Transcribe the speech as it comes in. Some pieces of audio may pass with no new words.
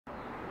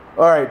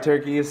Alright,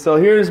 turkey, so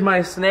here's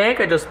my snake.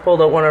 I just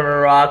pulled out one of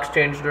her rocks,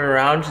 changed her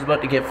around. She's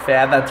about to get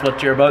fed. That's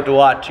what you're about to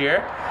watch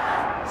here.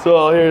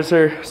 So here's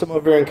her, some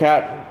of her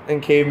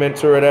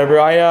encavements or whatever.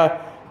 I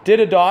did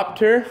adopt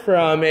her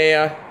from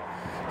a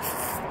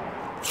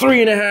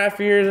 3.5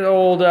 years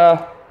old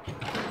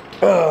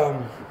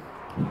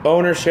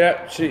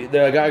ownership.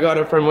 The guy got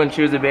her from when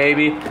she was a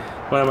baby.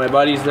 One of my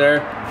buddies there.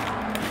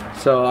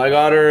 So I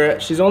got her.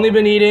 She's only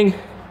been eating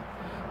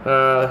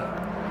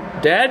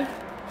dead,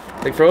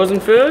 like frozen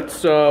food.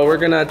 So we're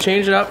gonna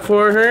change it up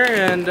for her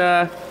and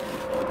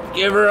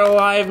give her a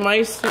live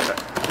mice,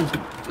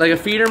 like a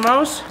feeder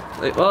mouse.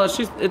 Like, well,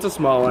 it's a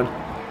small one.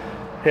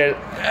 Here,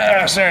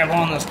 sorry, I'm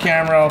holding this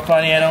camera all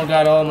funny. I don't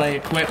got all my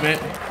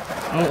equipment.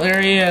 Oh,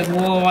 there he is, a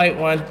little white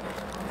one.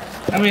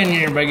 Come in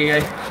here, buggy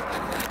guy.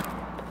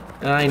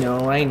 I know.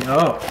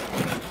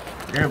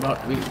 You're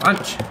about to be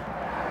lunch.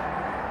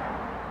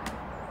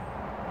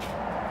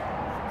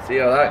 See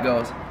how that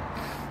goes.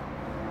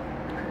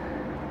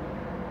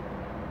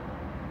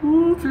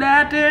 Ooh,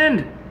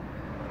 flattened.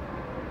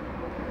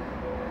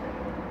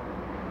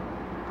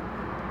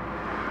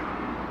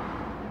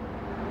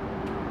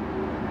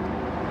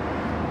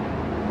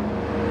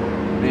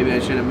 Maybe I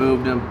should have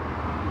moved him.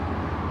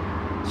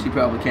 She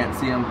probably can't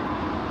see him.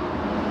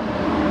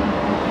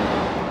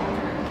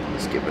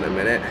 Just give it a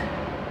minute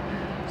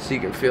so you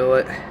can feel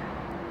it.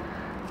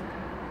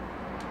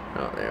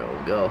 Oh, there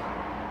we go.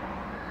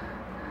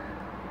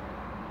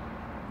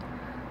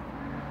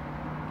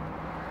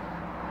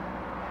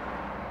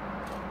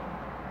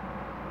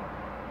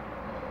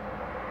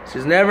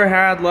 She's never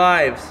had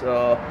live,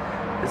 so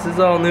this is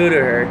all new to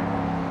her.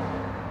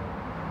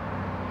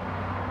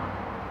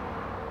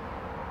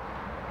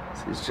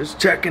 She's just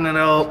checking it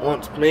out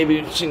once.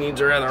 Maybe she needs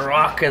her other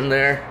rock in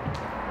there.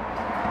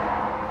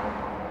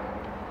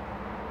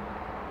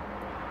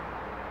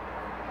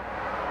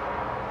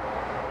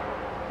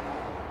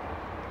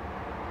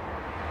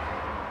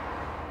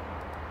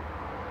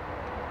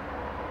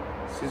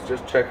 She's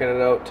just checking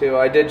it out too.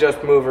 I did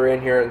just move her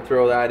in here and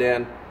throw that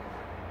in.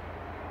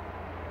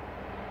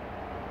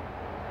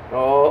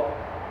 Oh.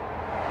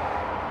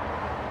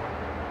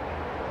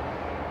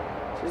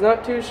 She's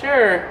not too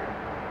sure.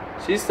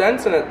 She's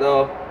sensing it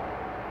though.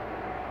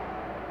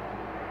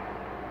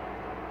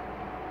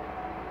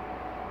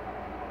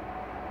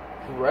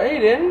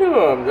 Right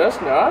into him,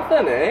 just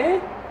nothing,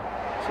 eh?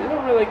 She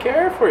don't really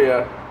care for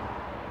you.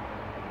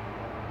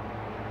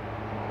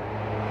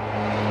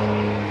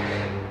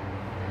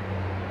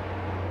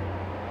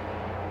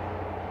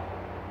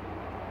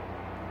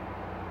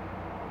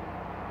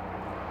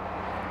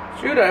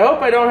 Shoot, I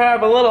hope I don't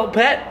have a little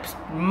pet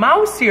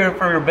mouse here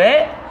for a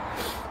bit.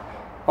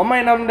 I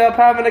might end up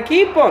having to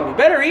keep him. You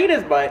better eat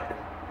his butt.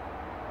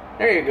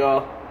 There you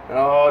go.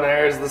 Oh,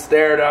 there's the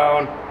stare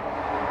down.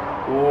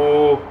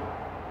 Ooh.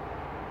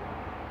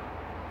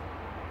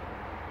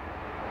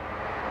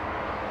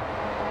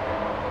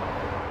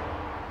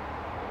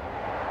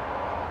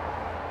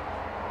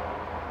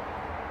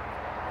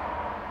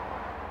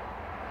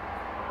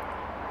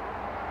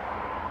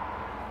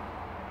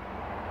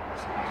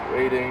 She's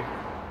waiting.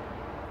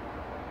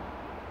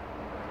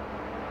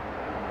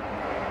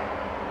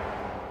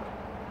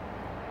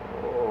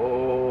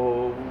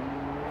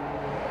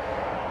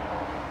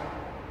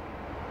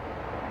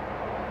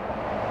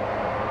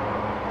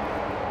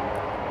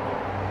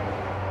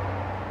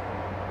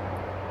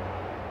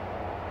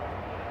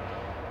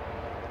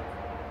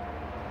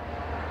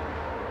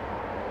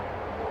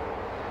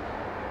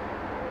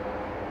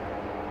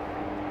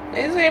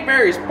 These ain't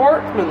very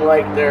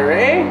sportsmanlike there,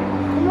 eh?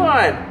 Come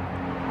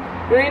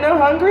on. You ain't no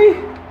hungry?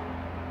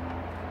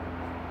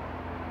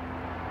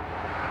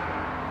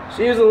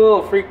 She was a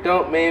little freaked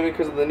out maybe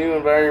because of the new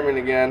environment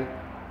again.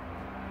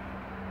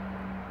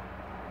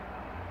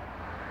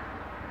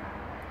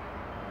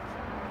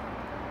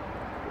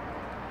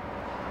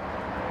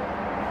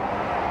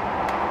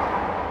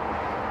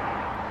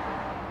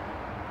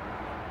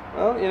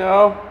 Well, you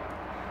know,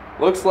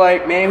 looks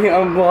like maybe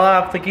we'll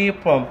have to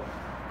keep them.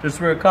 Just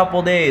for a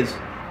couple days.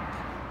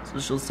 So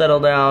she'll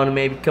settle down and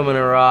maybe come in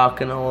a rock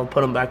and I'll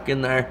put them back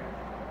in there.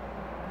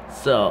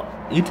 So,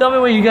 you tell me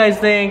what you guys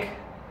think.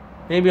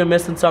 Maybe I'm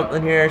missing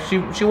something here.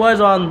 She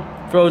was on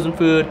frozen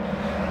food.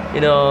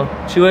 You know,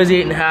 she was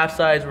eating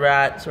half-size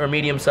rats or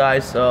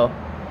medium-size, so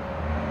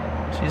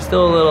she's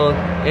still a little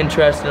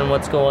interested in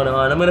what's going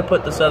on. I'm gonna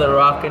put this other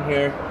rock in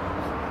here.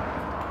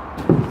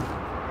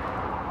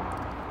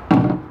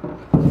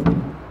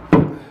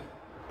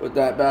 Put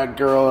that bad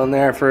girl in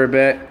there for a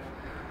bit.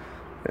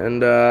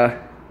 And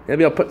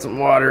maybe I'll put some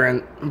water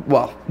in.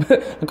 Well,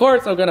 of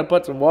course I'm gonna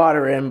put some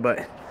water in,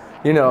 but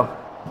you know.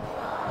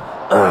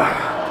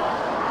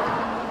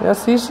 Yeah,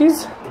 see,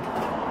 she's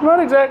not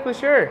exactly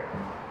sure.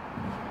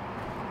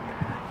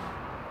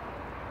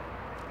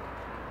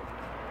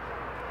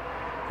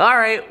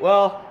 Alright,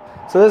 well,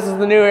 so this is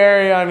the new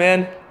area I'm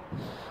in.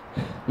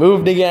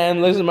 Moved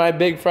again. This is my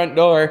big front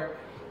door.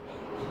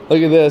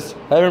 Look at this.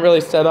 I haven't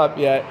really set up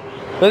yet.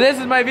 But this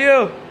is my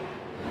view.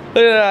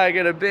 Look at that, I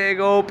got a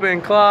big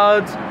open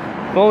clouds.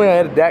 If only I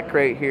had a deck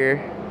right here.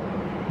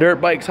 Dirt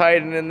bike's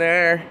hiding in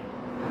there.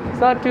 It's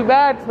not too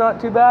bad,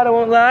 I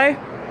won't lie.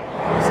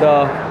 So,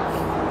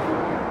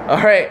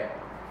 all right,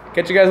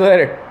 catch you guys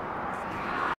later.